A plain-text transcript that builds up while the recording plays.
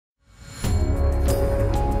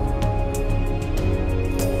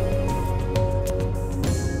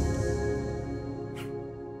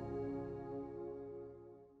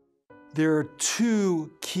There are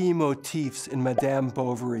two key motifs in Madame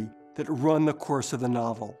Bovary that run the course of the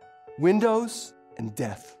novel: windows and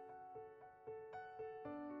death.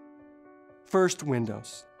 First,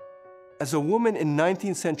 windows. As a woman in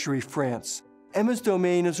 19th century France, Emma's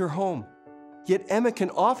domain is her home. Yet Emma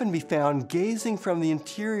can often be found gazing from the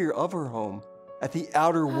interior of her home at the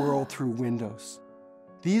outer world through windows.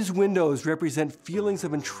 These windows represent feelings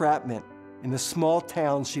of entrapment in the small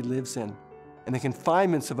towns she lives in and the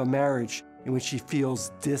confinements of a marriage in which she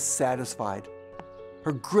feels dissatisfied.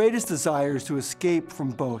 Her greatest desire is to escape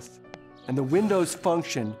from both, and the windows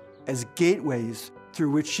function as gateways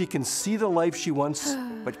through which she can see the life she wants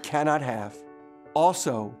but cannot have.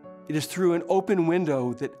 Also, it is through an open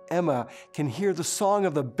window that Emma can hear the song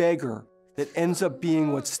of the beggar that ends up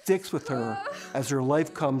being what sticks with her as her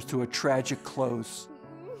life comes to a tragic close.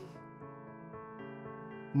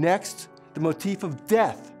 Next, the motif of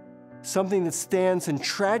death, something that stands in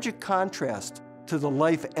tragic contrast to the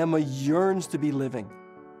life Emma yearns to be living.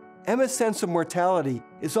 Emma's sense of mortality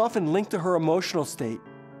is often linked to her emotional state.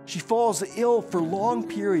 She falls ill for long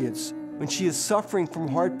periods when she is suffering from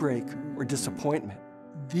heartbreak or disappointment.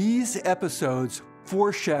 These episodes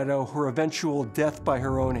foreshadow her eventual death by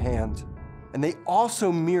her own hand, and they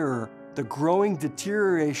also mirror the growing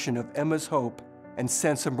deterioration of Emma's hope and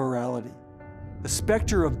sense of morality. The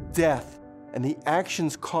specter of death and the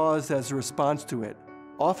actions caused as a response to it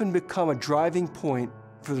often become a driving point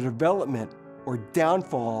for the development or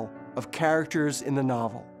downfall of characters in the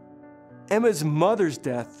novel. Emma's mother's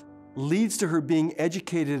death leads to her being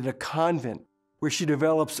educated at a convent where she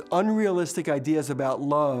develops unrealistic ideas about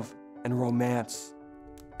love and romance.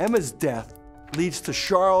 Emma's death leads to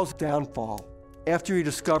Charles' downfall after he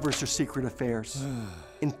discovers her secret affairs.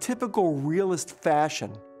 In typical realist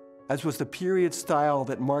fashion, as was the period style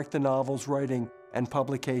that marked the novel's writing and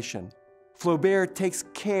publication, Flaubert takes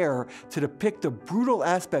care to depict the brutal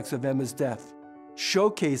aspects of Emma's death,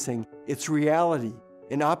 showcasing its reality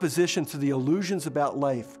in opposition to the illusions about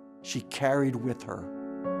life she carried with her.